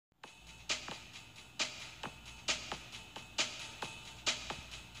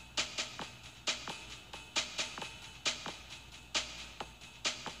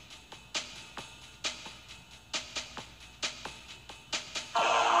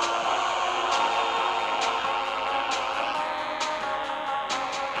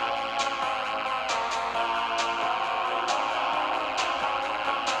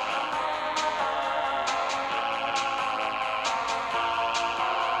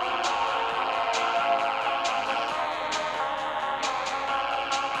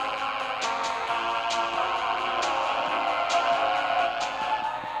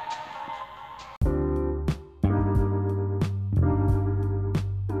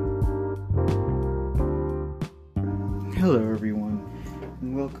Hello everyone,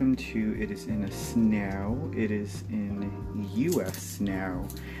 and welcome to It Is In Us Now, It Is In US Now,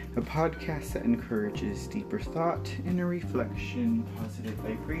 a podcast that encourages deeper thought, inner reflection, positive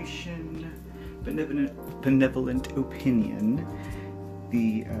vibration, benevolent opinion,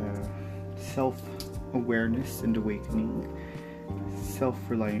 the self-awareness and awakening,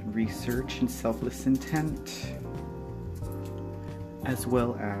 self-reliant research and selfless intent, as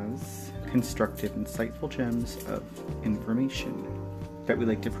well as constructive, insightful gems of information that we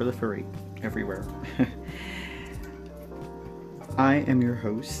like to proliferate everywhere. I am your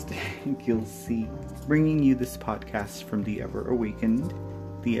host, Gilsey, bringing you this podcast from the ever-awakened,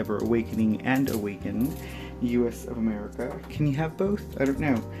 the ever-awakening and awakened U.S. of America. Can you have both? I don't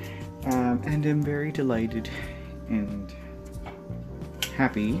know. And I'm very delighted and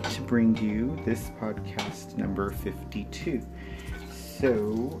happy to bring you this podcast number 52.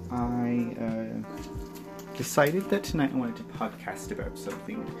 So, I decided that tonight I wanted to podcast about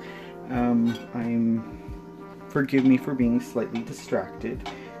something. Forgive me for being slightly distracted,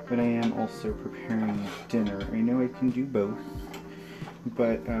 but I am also preparing dinner. I know I can do both,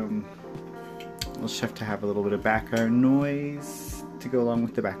 but I'll just have to have a little bit of background noise to go along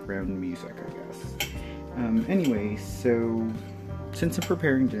with the background music, I guess. Anyway, so since I'm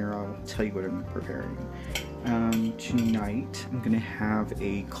preparing dinner, I'll tell you what I'm preparing. Tonight I'm gonna have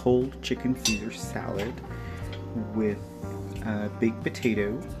a cold chicken Caesar salad with baked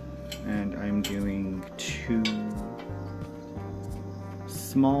potato, and I'm doing 2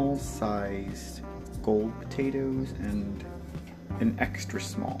 small-sized gold potatoes and an extra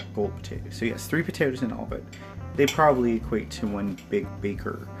small gold potato. So yes, 3 potatoes in all, but they probably equate to 1 big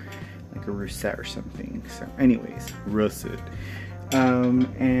baker, like a russet or something. So anyways, russet.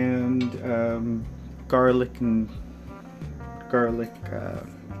 Garlic and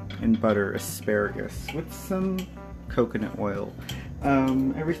butter asparagus with some coconut oil.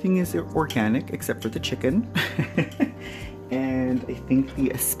 Everything is organic except for the chicken and I think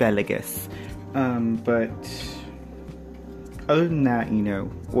the asparagus. But other than that,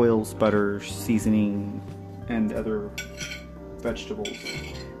 oils, butter, seasoning, and other vegetables,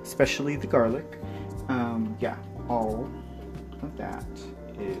 especially the garlic. All of that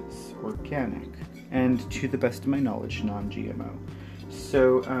is organic and, to the best of my knowledge, non-GMO.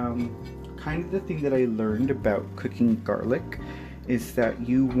 So kind of the thing that I learned about cooking garlic is that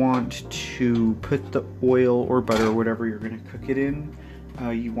you want to put the oil or butter or whatever you're going to cook it in,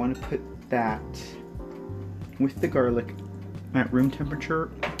 you want to put that with the garlic at room temperature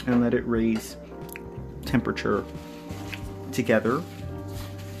and let it raise temperature together,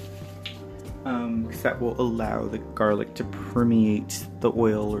 because that will allow the garlic to permeate the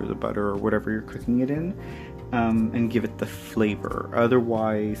oil or the butter or whatever you're cooking it in, and give it the flavor.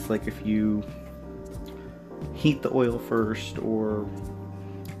 Otherwise, like if you heat the oil first or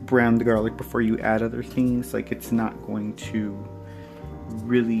brown the garlic before you add other things, like it's not going to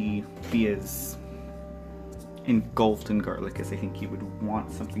really be as engulfed in garlic as I think you would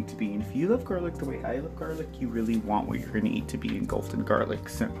want something to be. And if you love garlic the way I love garlic, you really want what you're going to eat to be engulfed in garlic.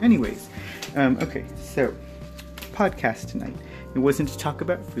 So anyways, okay, so podcast tonight. It wasn't to talk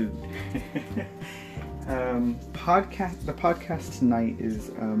about food. The podcast tonight is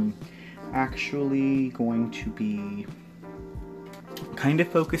actually going to be kind of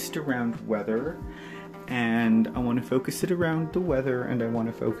focused around weather, and I want to focus it around the weather, and I want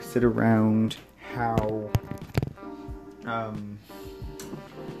to focus it around how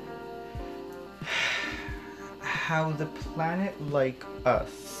the planet like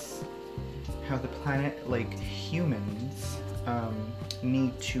us, how the planet like humans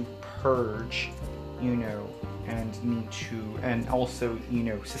need to purge, and also,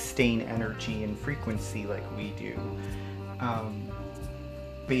 sustain energy and frequency like we do.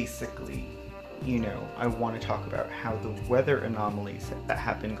 Basically, I want to talk about how the weather anomalies that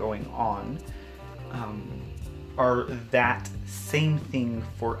have been going on are that same thing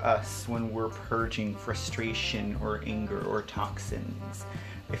for us when we're purging frustration or anger or toxins.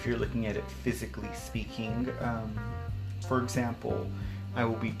 If you're looking at it physically speaking, for example, I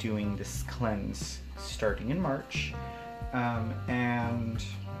will be doing this cleanse starting in March, and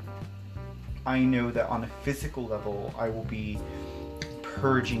I know that on a physical level I will be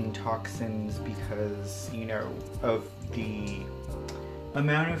purging toxins because, of the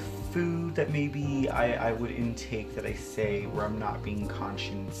amount of food that maybe I would intake that I say where I'm not being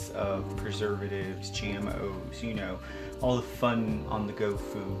conscious of preservatives, GMOs, all the fun on the go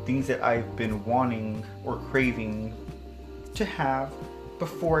food, things that I've been wanting or craving to have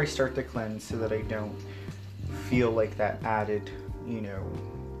before I start the cleanse, so that I don't feel like that added,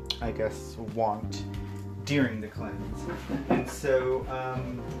 I guess, want during the cleanse. And so,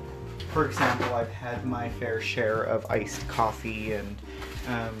 for example, I've had my fair share of iced coffee, and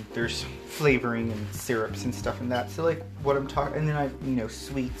there's flavoring and syrups and stuff in that. So like what I'm talking, and then I've, you know,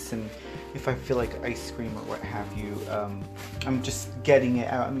 sweets, and if I feel like ice cream or what have you, I'm just getting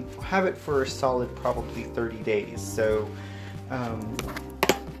it out. I mean, have it for a solid probably 30 days. So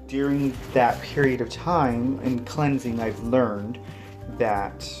during that period of time in cleansing, I've learned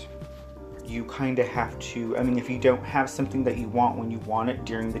that you kind of have to, I mean, if you don't have something that you want when you want it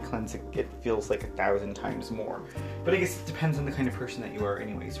during the cleanse, it feels like 1,000 times more. But I guess it depends on the kind of person that you are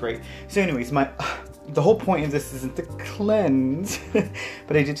anyways, right? So anyways, the whole point of this isn't the cleanse,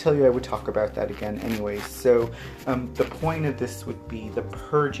 but I did tell you I would talk about that again anyways. So the point of this would be the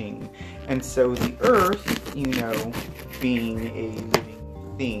purging. And so the earth, you know, being a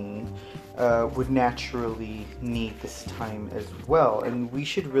living thing, would naturally need this time as well. And we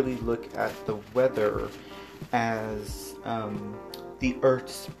should really look at the weather as the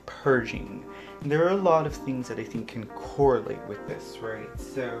Earth's purging. And there are a lot of things that I think can correlate with this, right?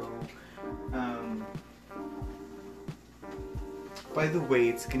 So, by the way,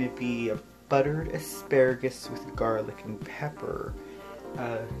 it's going to be a buttered asparagus with garlic and pepper,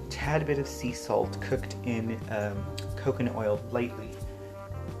 a tad bit of sea salt cooked in coconut oil lightly.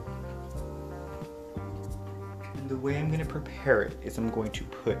 The way I'm going to prepare it is I'm going to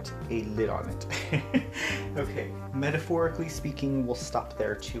put a lid on it. Okay, metaphorically speaking, we'll stop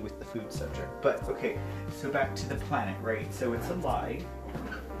there too with the food subject. But okay, so back to the planet, right? So it's alive,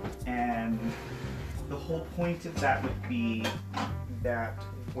 and the whole point of that would be that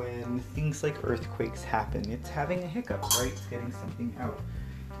when things like earthquakes happen, it's having a hiccup, right? It's getting something out.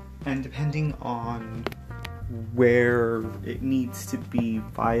 And depending on where it needs to be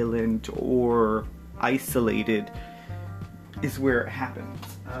violent or isolated is where it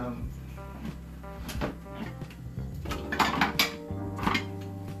happens.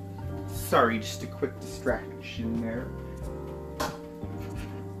 Sorry, just a quick distraction there.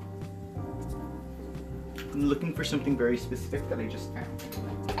 I'm looking for something very specific that I just found.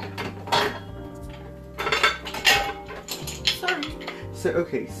 Sorry. So,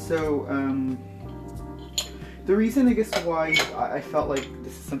 okay, so, the reason, I guess, why I felt like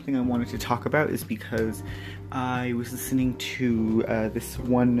this is something I wanted to talk about is because I was listening to this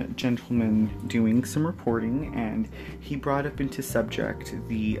one gentleman doing some reporting, and he brought up into subject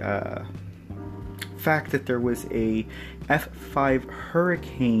the fact that there was a F5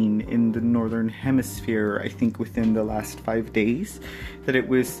 hurricane in the northern hemisphere, I think within the last 5 days, that it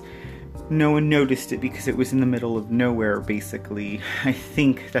was, no one noticed it because it was in the middle of nowhere, basically. I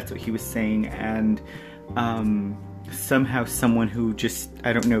think that's what he was saying, and somehow someone who just,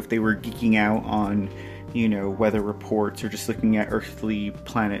 I don't know if they were geeking out on, you know, weather reports or just looking at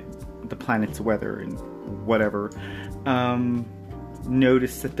the planet's weather and whatever,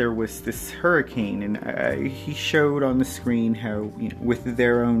 noticed that there was this hurricane, and he showed on the screen how, you know, with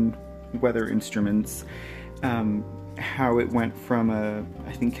their own weather instruments, how it went from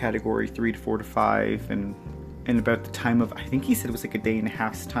I think category 3 to 4 to 5, and about the time of, I think he said it was like a day and a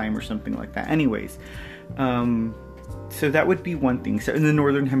half's time or something like that. Anyways, so that would be one thing. So in the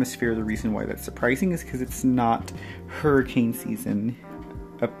northern hemisphere, the reason why that's surprising is because it's not hurricane season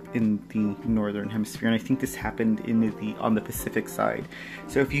up in the northern hemisphere, and I think this happened on the Pacific side.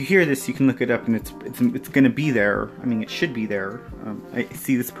 So if you hear this, you can look it up, and it's going to be there. I mean, it should be there. I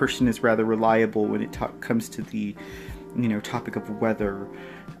see this person is rather reliable when it comes to the, you know, topic of weather,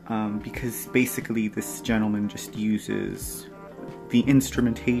 because basically this gentleman just uses the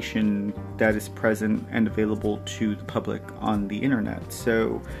instrumentation that is present and available to the public on the internet.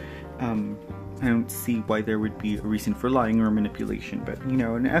 So I don't see why there would be a reason for lying or manipulation. But, you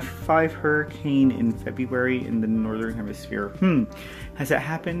know, an F5 hurricane in February in the northern hemisphere, has that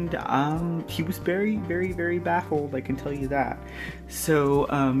happened? He was very, very, very baffled, I can tell you that. So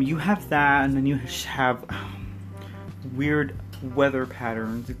you have that, and then you have weird weather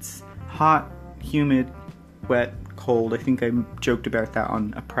patterns. It's hot, humid, wet, cold. I think I joked about that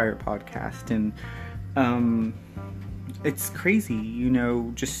on a prior podcast, and it's crazy, you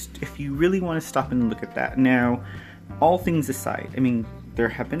know, just if you really want to stop and look at that. Now, all things aside, I mean, there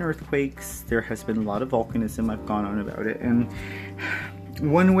have been earthquakes, there has been a lot of volcanism, I've gone on about it, and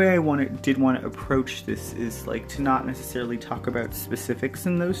one way I did want to approach this is like to not necessarily talk about specifics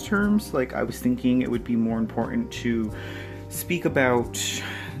in those terms. Like, I was thinking it would be more important to speak about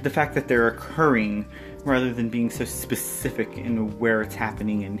the fact that they're occurring rather than being so specific in where it's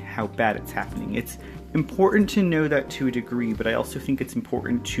happening and how bad it's happening. It's important to know that to a degree, but I also think it's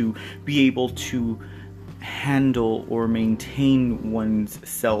important to be able to handle or maintain one's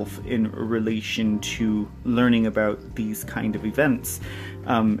self in relation to learning about these kind of events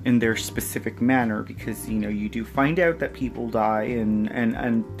in their specific manner, because you do find out that people die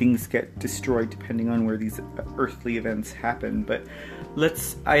and things get destroyed depending on where these earthly events happen. But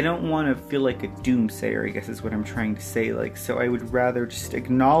I don't want to feel like a doomsayer, I guess is what I'm trying to say. So I would rather just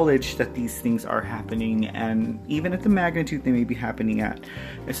acknowledge that these things are happening, and even at the magnitude they may be happening at,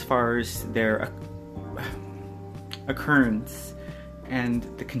 as far as their occurrence and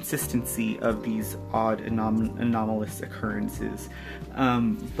the consistency of these odd anomalous occurrences.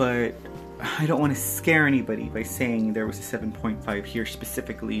 But I don't want to scare anybody by saying there was a 7.5 here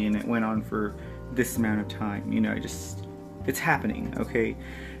specifically and it went on for this amount of time. It's happening, okay?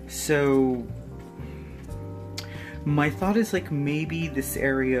 So my thought is maybe this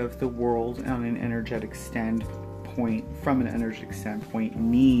area of the world from an energetic standpoint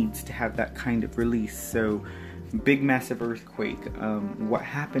needs to have that kind of release. So big massive earthquake, what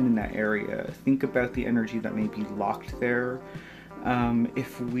happened in that area? Think about the energy that may be locked there.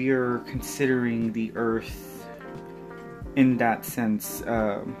 If we're considering the earth in that sense,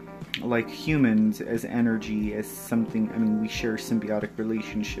 like humans as energy, as something we share a symbiotic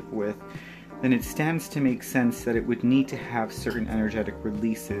relationship with, then it stands to make sense that it would need to have certain energetic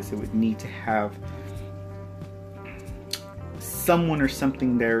releases. It would need to have someone or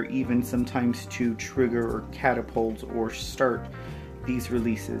something there, even sometimes to trigger or catapult or start these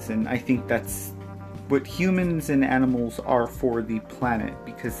releases. And I think that's what humans and animals are for the planet,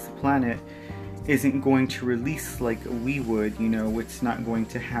 because the planet isn't going to release like we would. It's not going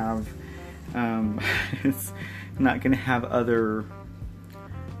to have it's not going to have other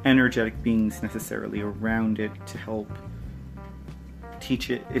energetic beings necessarily around it to help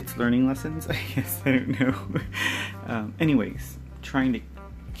teach it its learning lessons, I guess. I don't know. Anyways, trying to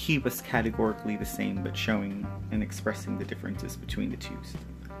keep us categorically the same, but showing and expressing the differences between the two.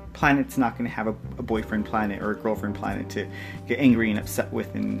 Planet's not going to have a boyfriend planet or a girlfriend planet to get angry and upset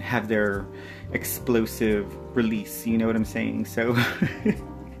with and have their explosive release. You know what I'm saying? So,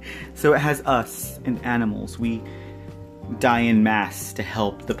 so it has us and animals. We die in mass to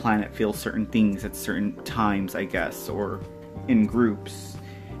help the planet feel certain things at certain times, I guess, or in groups.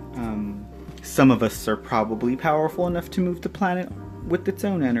 Some of us are probably powerful enough to move the planet with its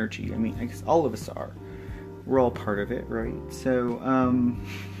own energy. I guess all of us are. We're all part of it, right?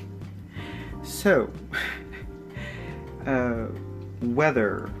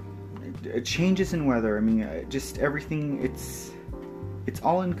 Weather, changes in weather. Just everything. It's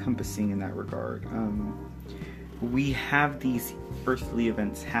all encompassing in that regard. We have these earthly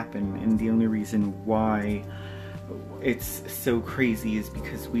events happen, and the only reason why it's so crazy is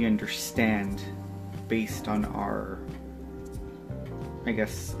because we understand, based on our, I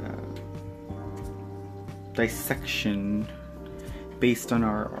guess, dissection, based on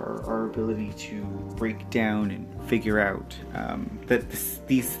our ability to break down and figure out that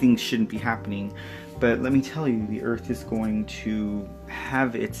these things shouldn't be happening. But let me tell you, the earth is going to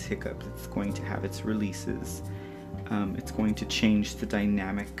have its hiccups, it's going to have its releases, it's going to change the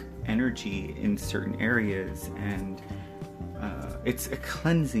dynamic energy in certain areas, and it's a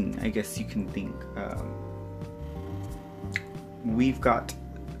cleansing, I guess you can think. We've got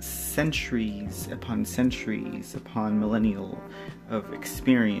centuries upon millennial of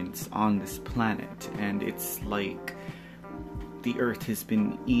experience on this planet, and it's like the earth has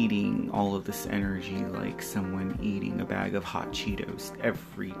been eating all of this energy like someone eating a bag of hot Cheetos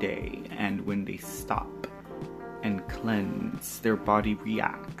every day, and when they stop and cleanse, their body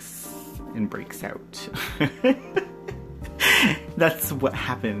reacts and breaks out. That's what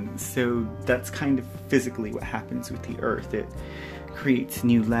happens. So that's kind of physically what happens with the earth. It creates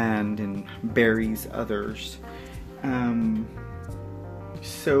new land and buries others.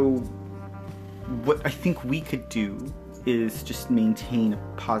 So what I think we could do is just maintain a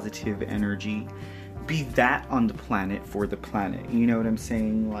positive energy, be that on the planet for the planet. You know what I'm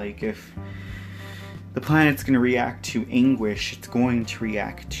saying? Like, if the planet's going to react to anguish, it's going to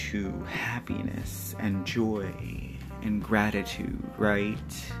react to happiness and joy and gratitude,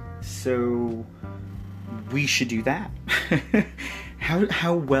 right? So we should do that.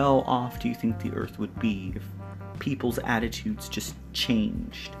 How well off do you think the earth would be if people's attitudes just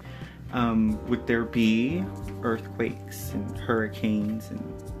changed? Would there be earthquakes and hurricanes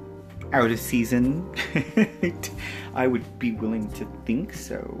and out of season? I would be willing to think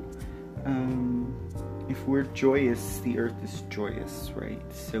so. If we're joyous, the earth is joyous, right?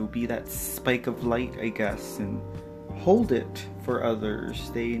 So be that spike of light, I guess, and hold it for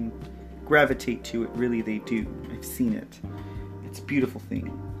others. They gravitate to it, really they do. I've seen it. It's a beautiful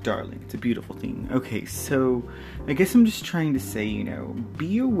thing, darling. It's a beautiful thing. Okay, so I guess I'm just trying to say, you know,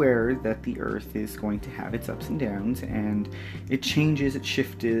 be aware that the earth is going to have its ups and downs, and it changes, it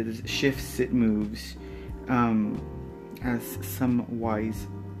shifts, it moves, as some wise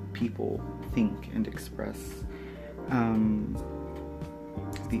people think and express. The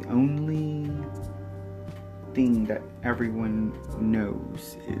only thing that everyone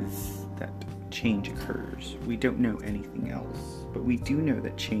knows is that change occurs. We don't know anything else, but we do know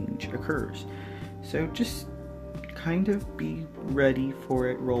that change occurs. So just kind of be ready for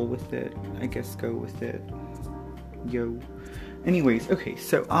it, roll with it, I guess go with it. Yo. Anyways, okay,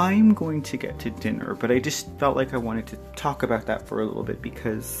 so I'm going to get to dinner, but I just felt like I wanted to talk about that for a little bit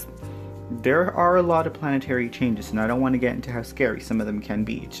because there are a lot of planetary changes, and I don't want to get into how scary some of them can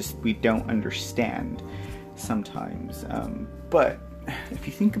be. It's just we don't understand sometimes. But if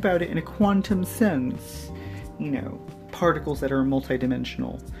you think about it in a quantum sense, you know, particles that are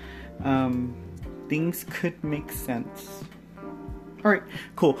multidimensional, things could make sense. Alright,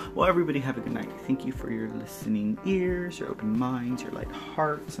 cool. Well, everybody have a good night. Thank you for your listening ears, your open minds, your light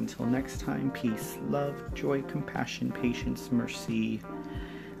hearts. Until next time, peace, love, joy, compassion, patience, mercy,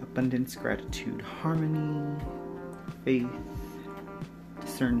 abundance, gratitude, harmony, faith,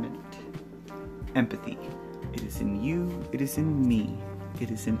 discernment, empathy. It is in you, it is in me, it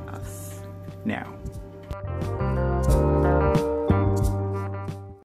is in us. Now.